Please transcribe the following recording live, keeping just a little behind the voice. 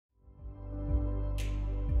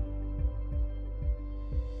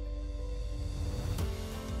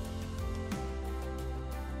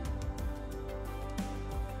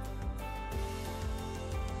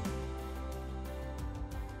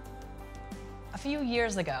few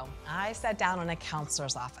years ago, I sat down in a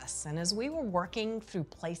counselor's office, and as we were working through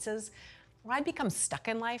places where I'd become stuck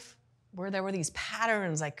in life, where there were these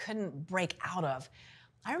patterns I couldn't break out of,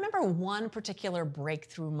 I remember one particular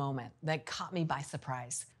breakthrough moment that caught me by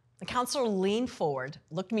surprise. The counselor leaned forward,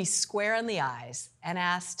 looked me square in the eyes, and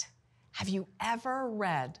asked, "Have you ever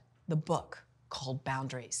read the book called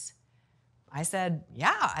Boundaries?" I said,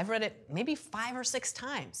 "Yeah, I've read it maybe 5 or 6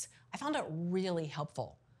 times. I found it really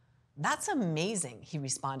helpful." "That's amazing," he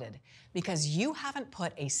responded, "because you haven't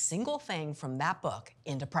put a single thing from that book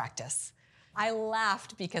into practice." I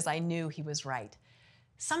laughed because I knew he was right.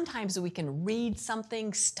 Sometimes we can read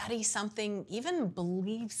something, study something, even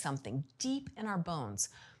believe something deep in our bones,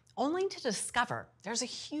 only to discover there's a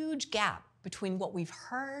huge gap between what we've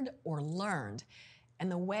heard or learned and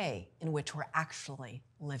the way in which we're actually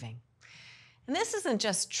living. And this isn't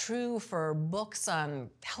just true for books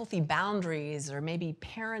on healthy boundaries or maybe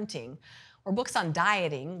parenting or books on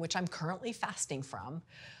dieting, which I'm currently fasting from,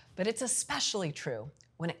 but it's especially true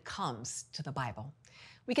when it comes to the Bible.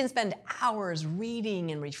 We can spend hours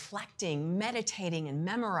reading and reflecting, meditating and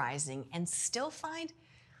memorizing, and still find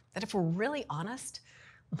that if we're really honest,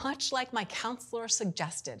 much like my counselor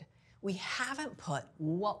suggested, we haven't put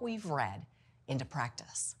what we've read into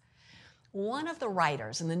practice. One of the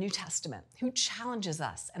writers in the New Testament who challenges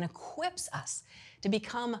us and equips us to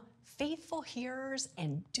become faithful hearers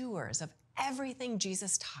and doers of everything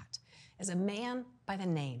Jesus taught is a man by the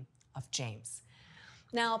name of James.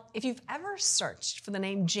 Now, if you've ever searched for the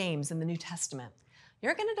name James in the New Testament,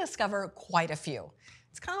 you're going to discover quite a few.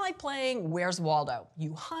 It's kind of like playing Where's Waldo?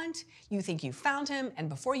 You hunt, you think you found him, and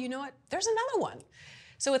before you know it, there's another one.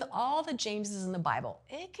 So with all the Jameses in the Bible,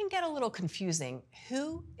 it can get a little confusing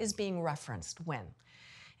who is being referenced when.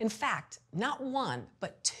 In fact, not one,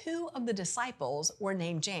 but 2 of the disciples were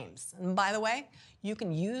named James. And by the way, you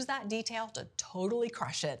can use that detail to totally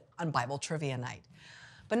crush it on Bible Trivia Night.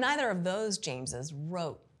 But neither of those Jameses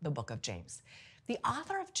wrote the book of James. The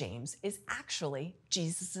author of James is actually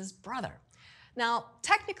Jesus' brother. Now,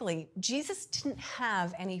 technically, Jesus didn't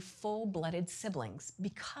have any full-blooded siblings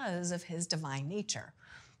because of his divine nature.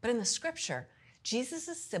 But in the scripture,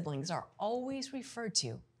 Jesus' siblings are always referred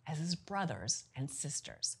to as his brothers and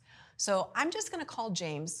sisters. So I'm just going to call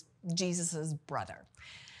James Jesus' brother.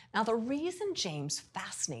 Now, the reason James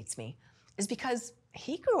fascinates me is because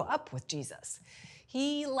he grew up with Jesus.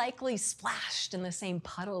 He likely splashed in the same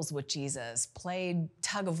puddles with Jesus, played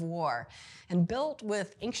tug of war, and built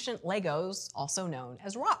with ancient Legos, also known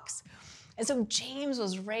as rocks. And so James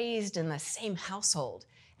was raised in the same household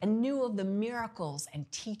and knew of the miracles and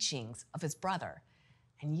teachings of his brother.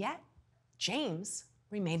 And yet, James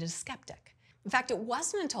remained a skeptic. In fact, it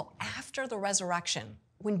wasn't until after the resurrection,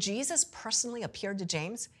 when Jesus personally appeared to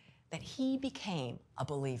James, that he became a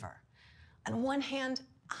believer. On one hand,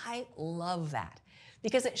 I love that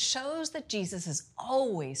because it shows that Jesus is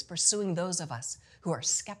always pursuing those of us who are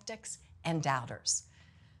skeptics and doubters.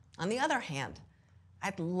 On the other hand,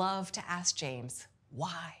 I'd love to ask James,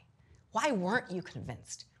 why? Why weren't you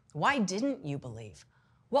convinced? Why didn't you believe?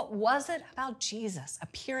 What was it about Jesus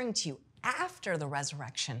appearing to you after the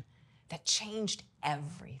resurrection that changed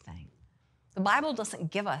everything? The Bible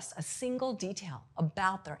doesn't give us a single detail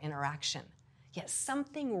about their interaction, yet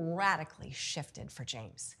something radically shifted for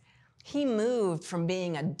James. He moved from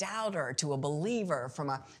being a doubter to a believer, from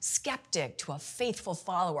a skeptic to a faithful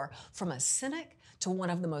follower, from a cynic to one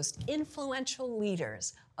of the most influential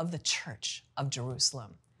leaders of the Church of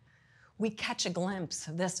Jerusalem. We catch a glimpse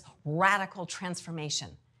of this radical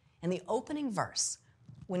transformation in the opening verse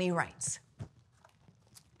when he writes,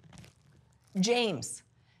 "James,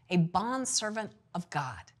 a bondservant of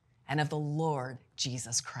God and of the Lord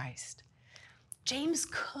Jesus Christ." James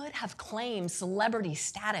could have claimed celebrity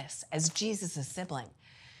status as Jesus' sibling.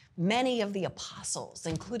 Many of the apostles,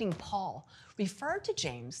 including Paul, referred to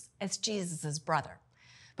James as Jesus' brother.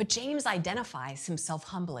 But James identifies himself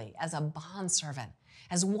humbly as a bondservant,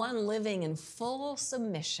 as one living in full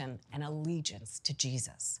submission and allegiance to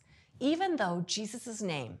Jesus. Even though Jesus'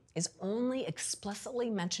 name is only explicitly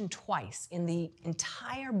mentioned twice in the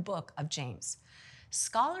entire book of James,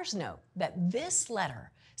 scholars note that this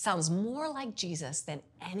letter sounds more like Jesus than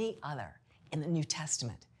any other in the New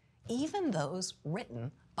Testament, even those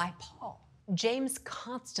written by Paul. James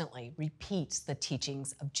constantly repeats the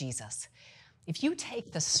teachings of Jesus. If you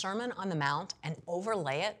take the Sermon on the Mount and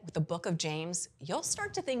overlay it with the book of James, you'll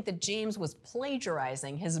start to think that James was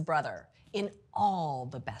plagiarizing his brother in all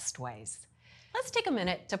the best ways. Let's take a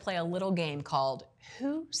minute to play a little game called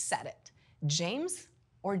Who Said It? James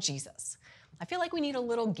or Jesus? I feel like we need a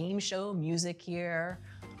little game show music here.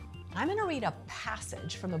 I'm going to read a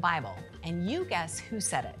passage from the Bible, and you guess who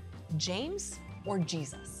said it, James or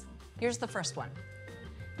Jesus. Here's the first one.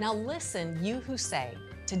 Now listen, you who say,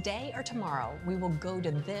 today or tomorrow we will go to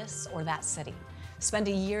this or that city, spend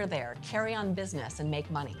a year there, carry on business, and make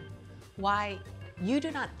money. Why, you do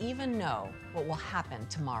not even know what will happen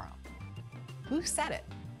tomorrow. Who said it,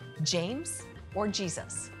 James or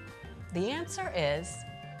Jesus? The answer is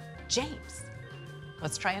James.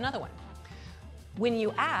 Let's try another one. When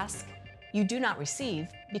you ask, you do not receive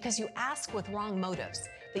because you ask with wrong motives,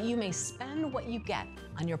 that you may spend what you get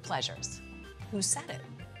on your pleasures. Who said it,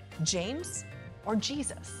 James or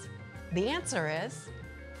Jesus? The answer is,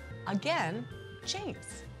 again,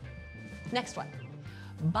 James. Next one.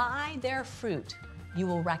 By their fruit, you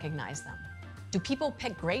will recognize them. Do people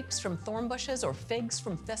pick grapes from thorn bushes or figs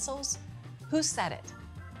from thistles? Who said it,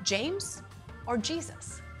 James or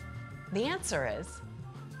Jesus? The answer is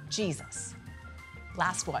Jesus.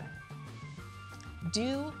 Last one.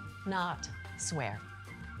 Do not swear.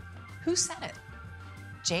 Who said it,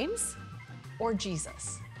 James or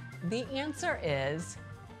Jesus? The answer is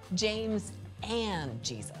James and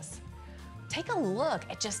Jesus. Take a look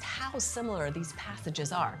at just how similar these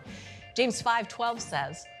passages are. James 5:12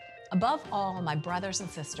 says, above all, my brothers and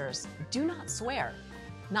sisters, do not swear,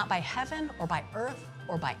 not by heaven or by earth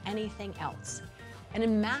or by anything else. And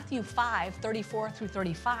in Matthew 5:34 through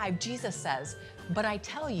 35, Jesus says, but I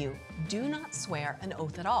tell you, do not swear an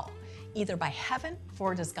oath at all, either by heaven,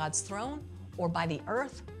 for it is God's throne, or by the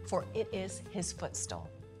earth, for it is his footstool.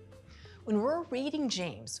 When we're reading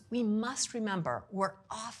James, we must remember we're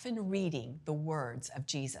often reading the words of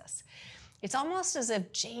Jesus. It's almost as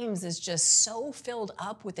if James is just so filled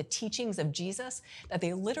up with the teachings of Jesus that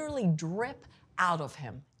they literally drip out of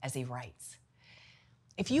him as he writes.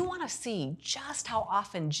 If you want to see just how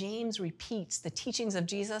often James repeats the teachings of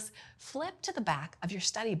Jesus, flip to the back of your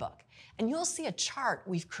study book and you'll see a chart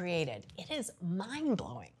we've created. It is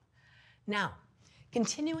mind-blowing. Now,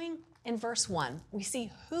 continuing in verse 1, we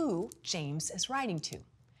see who James is writing to.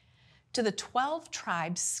 To the 12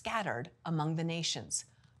 tribes scattered among the nations,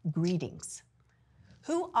 greetings.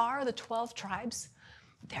 Who are the 12 tribes?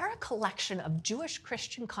 They're a collection of Jewish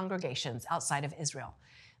Christian congregations outside of Israel.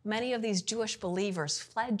 Many of these Jewish believers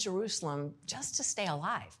fled Jerusalem just to stay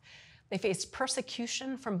alive. They faced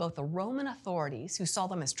persecution from both the Roman authorities, who saw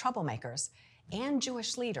them as troublemakers, and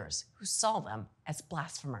Jewish leaders, who saw them as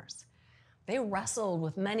blasphemers. They wrestled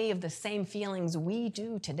with many of the same feelings we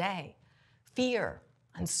do today: fear,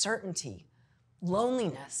 uncertainty,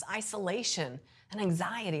 loneliness, isolation, and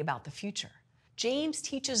anxiety about the future. James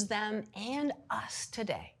teaches them and us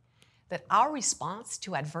today that our response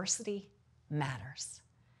to adversity matters.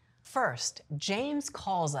 First, James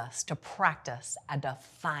calls us to practice a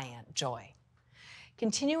defiant joy.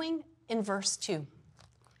 Continuing in verse 2,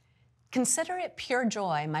 consider it pure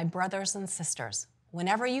joy, my brothers and sisters,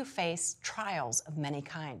 whenever you face trials of many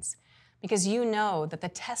kinds, because you know that the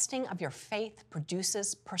testing of your faith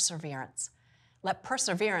produces perseverance. Let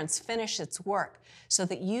perseverance finish its work so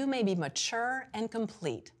that you may be mature and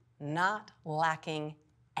complete, not lacking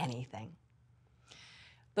anything.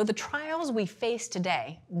 Though the trials we face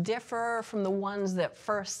today differ from the ones that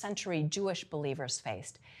first-century Jewish believers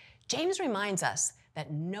faced, James reminds us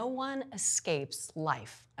that no one escapes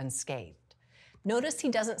life unscathed. Notice he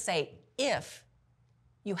doesn't say if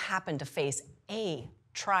you happen to face a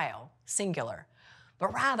trial, singular,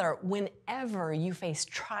 but rather whenever you face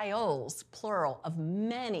trials, plural, of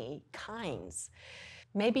many kinds.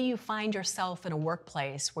 Maybe you find yourself in a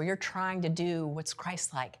workplace where you're trying to do what's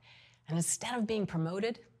Christ-like, and instead of being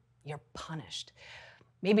promoted, you're punished.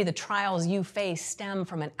 Maybe the trials you face stem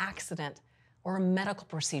from an accident or a medical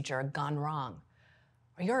procedure gone wrong.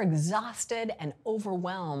 Or you're exhausted and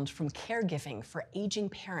overwhelmed from caregiving for aging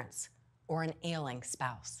parents or an ailing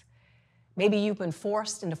spouse. Maybe you've been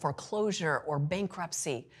forced into foreclosure or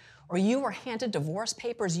bankruptcy, or you were handed divorce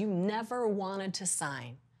papers you never wanted to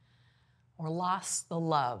sign, or lost the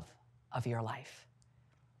love of your life.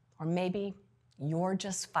 Or maybe you're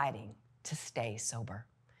just fighting to stay sober.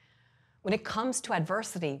 When it comes to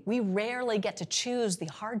adversity, we rarely get to choose the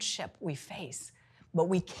hardship we face, but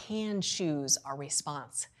we can choose our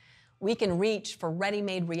response. We can reach for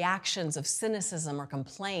ready-made reactions of cynicism or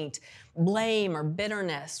complaint, blame or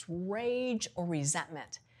bitterness, rage or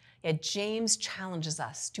resentment. Yet James challenges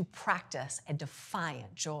us to practice a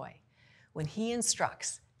defiant joy when he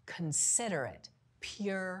instructs, consider it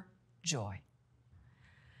pure joy.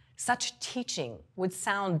 Such teaching would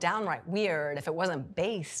sound downright weird if it wasn't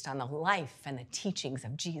based on the life and the teachings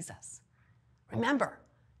of Jesus. Remember,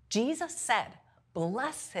 Jesus said,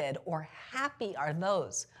 blessed or happy are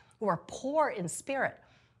those who are poor in spirit,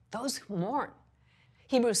 those who mourn.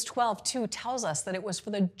 Hebrews 12:2 tells us that it was for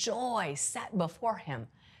the joy set before him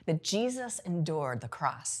that Jesus endured the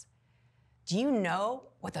cross. Do you know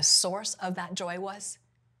what the source of that joy was?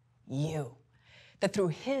 You. That through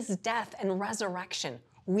his death and resurrection,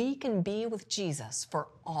 we can be with Jesus for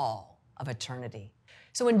all of eternity.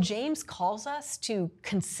 So when James calls us to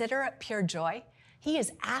consider it pure joy, he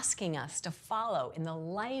is asking us to follow in the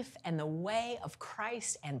life and the way of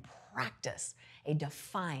Christ and practice a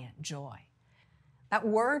defiant joy. That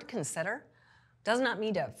word consider does not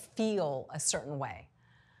mean to feel a certain way.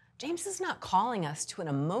 James is not calling us to an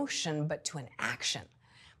emotion, but to an action.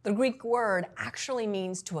 The Greek word actually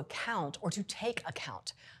means to account or to take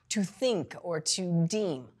account, to think or to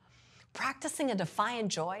deem. Practicing a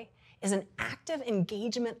defiant joy is an active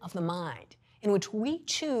engagement of the mind in which we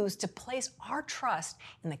choose to place our trust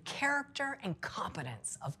in the character and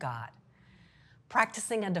competence of God.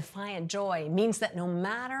 Practicing a defiant joy means that no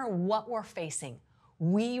matter what we're facing,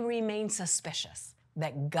 we remain suspicious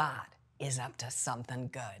that God is up to something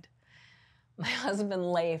good. My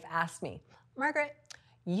husband Leif asked me, Margaret,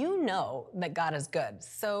 you know that God is good,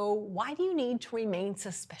 so why do you need to remain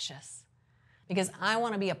suspicious? Because I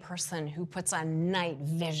want to be a person who puts on night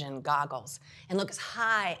vision goggles and looks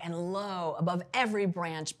high and low above every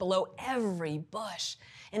branch, below every bush,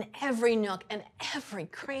 in every nook and every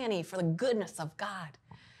cranny for the goodness of God.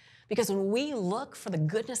 Because when we look for the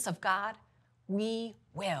goodness of God, we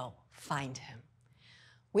will find him.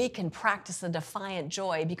 We can practice a defiant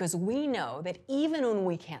joy because we know that even when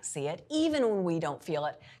we can't see it, even when we don't feel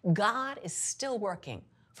it, God is still working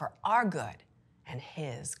for our good and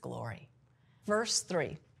his glory. Verse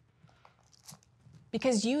 3,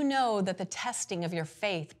 because you know that the testing of your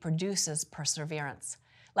faith produces perseverance.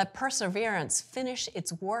 Let perseverance finish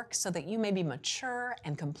its work so that you may be mature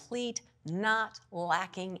and complete, not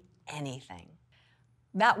lacking anything.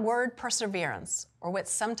 That word perseverance, or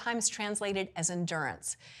what's sometimes translated as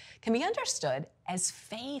endurance, can be understood as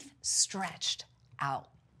faith stretched out.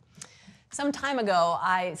 Some time ago,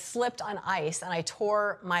 I slipped on ice and I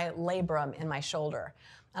tore my labrum in my shoulder.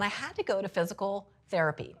 And I had to go to physical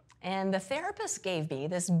therapy. And the therapist gave me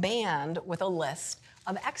this band with a list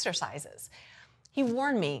of exercises. He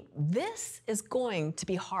warned me, this is going to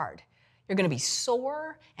be hard. You're going to be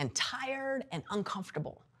sore and tired and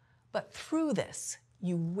uncomfortable. But through this,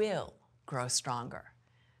 you will grow stronger.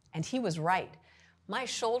 And he was right. My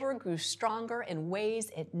shoulder grew stronger in ways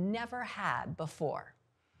it never had before.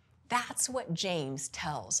 That's what James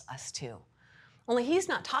tells us too. Only he's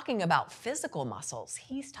not talking about physical muscles,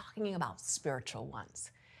 he's talking about spiritual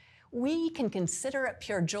ones. We can consider it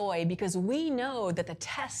pure joy because we know that the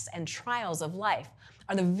tests and trials of life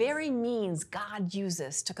are the very means God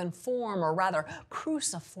uses to conform, or rather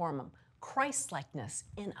cruciform, Christ-likeness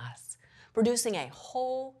in us, producing a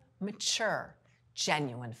whole, mature,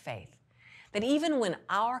 genuine faith. That even when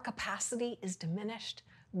our capacity is diminished,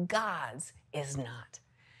 God's is not.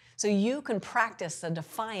 So you can practice a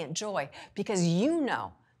defiant joy because you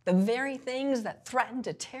know the very things that threaten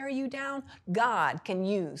to tear you down, God can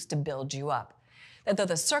use to build you up. That though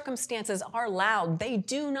the circumstances are loud, they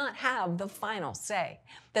do not have the final say.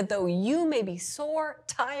 That though you may be sore,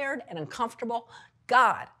 tired, and uncomfortable,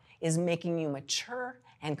 God is making you mature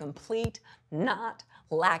and complete, not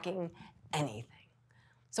lacking anything.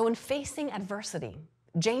 So in facing adversity,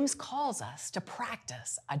 James calls us to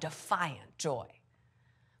practice a defiant joy.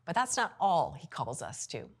 But that's not all he calls us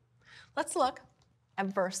to. Let's look at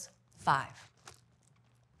verse 5.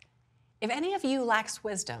 If any of you lacks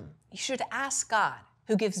wisdom, you should ask God,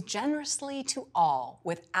 who gives generously to all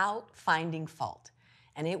without finding fault,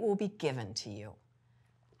 and it will be given to you.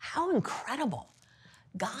 How incredible!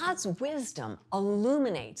 God's wisdom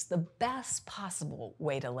illuminates the best possible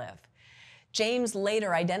way to live. James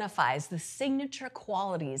later identifies the signature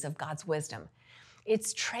qualities of God's wisdom.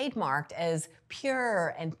 It's trademarked as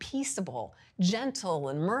pure and peaceable, gentle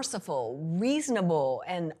and merciful, reasonable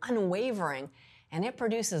and unwavering, and it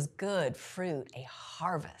produces good fruit, a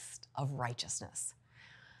harvest of righteousness.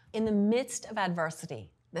 In the midst of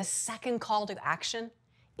adversity, the second call to action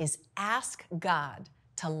is ask God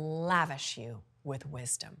to lavish you with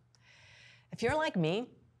wisdom. If you're like me,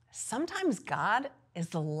 sometimes God is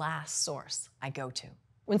the last source I go to.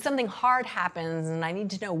 When something hard happens and I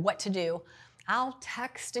need to know what to do, I'll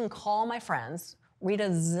text and call my friends, read a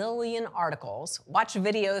zillion articles, watch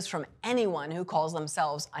videos from anyone who calls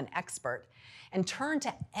themselves an expert, and turn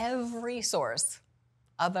to every source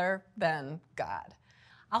other than God.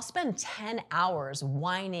 I'll spend 10 hours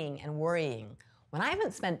whining and worrying when I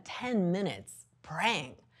haven't spent 10 minutes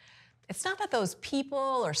praying. It's not that those people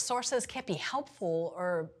or sources can't be helpful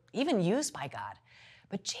or even used by God,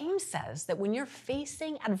 But James says that when you're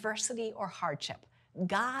facing adversity or hardship,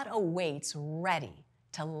 God awaits ready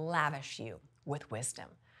to lavish you with wisdom.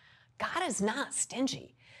 God is not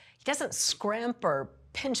stingy. He doesn't scrimp or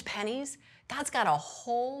pinch pennies. God's got a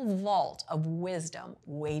whole vault of wisdom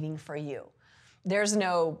waiting for you. There's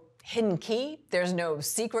no hidden key. There's no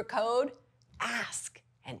secret code. Ask,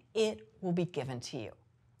 and it will be given to you.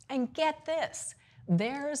 And get this,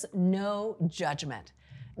 there's no judgment.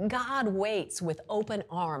 God waits with open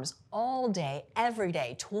arms all day, every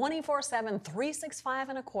day, 24/7, 365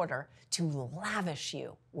 and a quarter to lavish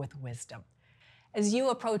you with wisdom. As you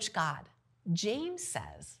approach God, James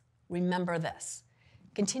says, remember this,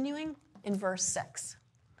 continuing in verse 6.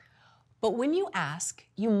 But when you ask,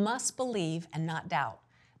 you must believe and not doubt,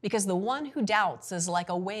 because the one who doubts is like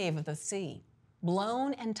a wave of the sea,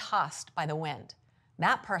 blown and tossed by the wind.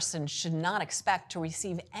 That person should not expect to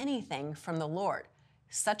receive anything from the Lord.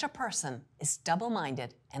 Such a person is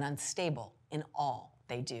double-minded and unstable in all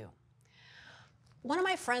they do. One of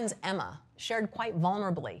my friends, Emma, shared quite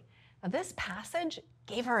vulnerably that this passage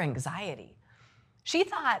gave her anxiety. She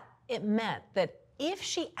thought it meant that if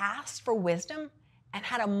she asked for wisdom and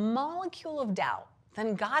had a molecule of doubt,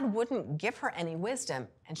 then God wouldn't give her any wisdom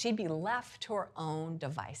and she'd be left to her own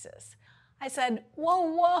devices. I said,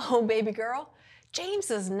 whoa, baby girl.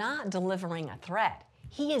 James is not delivering a threat.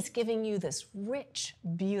 He is giving you this rich,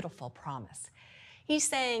 beautiful promise. He's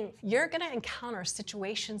saying you're going to encounter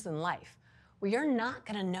situations in life where you're not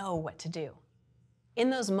going to know what to do. In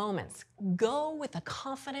those moments, go with the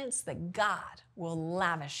confidence that God will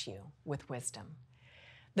lavish you with wisdom.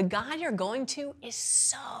 The God you're going to is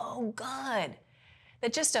so good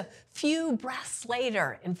that just a few breaths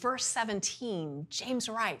later, in verse 17, James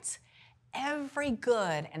writes, every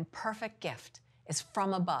good and perfect gift is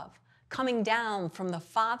from above, coming down from the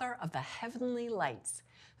Father of the heavenly lights,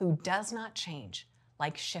 who does not change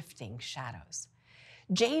like shifting shadows.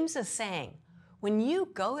 James is saying, when you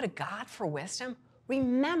go to God for wisdom,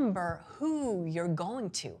 remember who you're going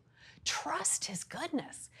to. Trust his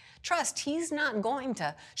goodness. Trust he's not going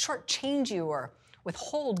to shortchange you or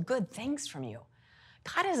withhold good things from you.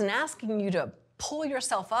 God isn't asking you to pull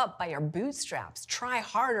yourself up by your bootstraps, try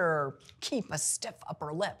harder, or keep a stiff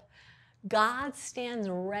upper lip. God stands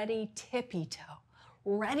ready, tippy-toe,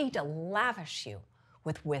 ready to lavish you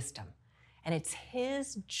with wisdom. And it's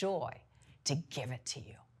his joy to give it to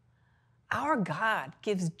you. Our God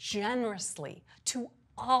gives generously to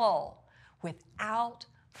all without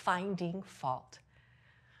finding fault.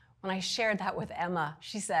 When I shared that with Emma,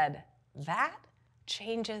 she said, that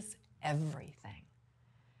changes everything.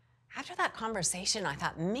 After that conversation, I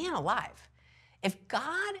thought, man alive, if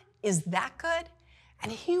God is that good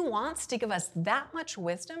and he wants to give us that much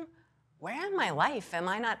wisdom, where in my life am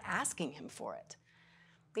I not asking him for it?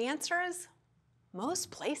 The answer is most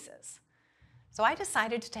places. So I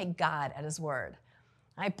decided to take God at his word.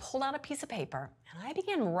 I pulled out a piece of paper and I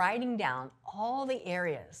began writing down all the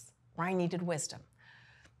areas where I needed wisdom.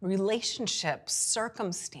 Relationships,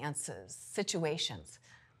 circumstances, situations.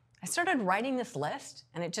 I started writing this list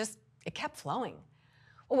and it kept flowing.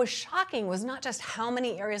 What was shocking was not just how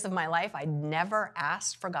many areas of my life I'd never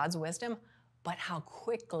asked for God's wisdom, but how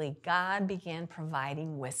quickly God began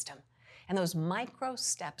providing wisdom and those micro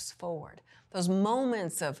steps forward, those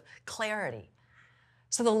moments of clarity.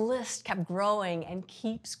 So the list kept growing and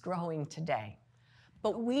keeps growing today.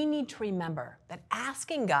 But we need to remember that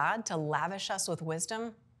asking God to lavish us with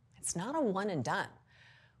wisdom, it's not a one and done.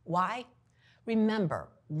 Why? Remember,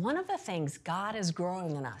 one of the things God is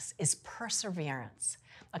growing in us is perseverance,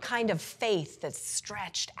 a kind of faith that's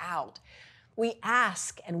stretched out. We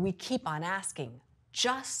ask and we keep on asking,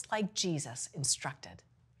 just like Jesus instructed.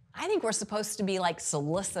 I think we're supposed to be like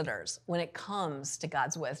solicitors when it comes to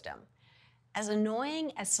God's wisdom. As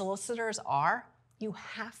annoying as solicitors are, you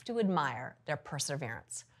have to admire their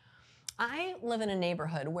perseverance. I live in a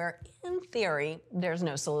neighborhood where, in theory, there's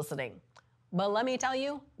no soliciting. But let me tell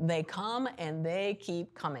you, they come and they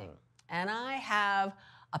keep coming. And I have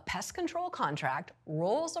a pest control contract,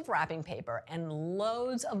 rolls of wrapping paper, and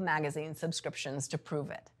loads of magazine subscriptions to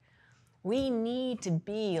prove it. We need to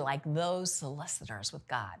be like those solicitors with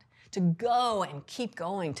God, to go and keep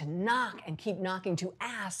going, to knock and keep knocking, to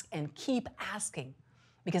ask and keep asking,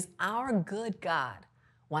 because our good God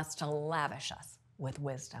wants to lavish us with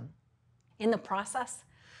wisdom. In the process,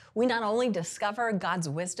 we not only discover God's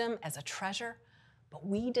wisdom as a treasure, but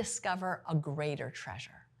we discover a greater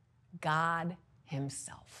treasure, God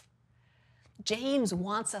himself. James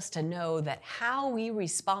wants us to know that how we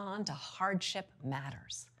respond to hardship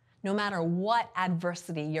matters. No matter what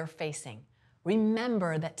adversity you're facing,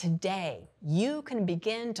 remember that today you can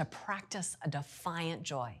begin to practice a defiant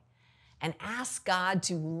joy and ask God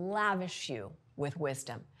to lavish you with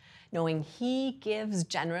wisdom, knowing He gives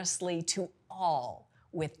generously to all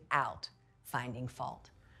without finding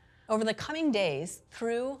fault. Over the coming days,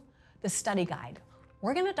 through the study guide,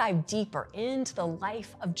 we're going to dive deeper into the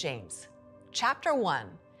life of James, chapter 1,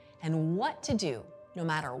 and what to do no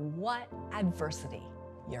matter what adversity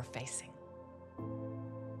you're facing.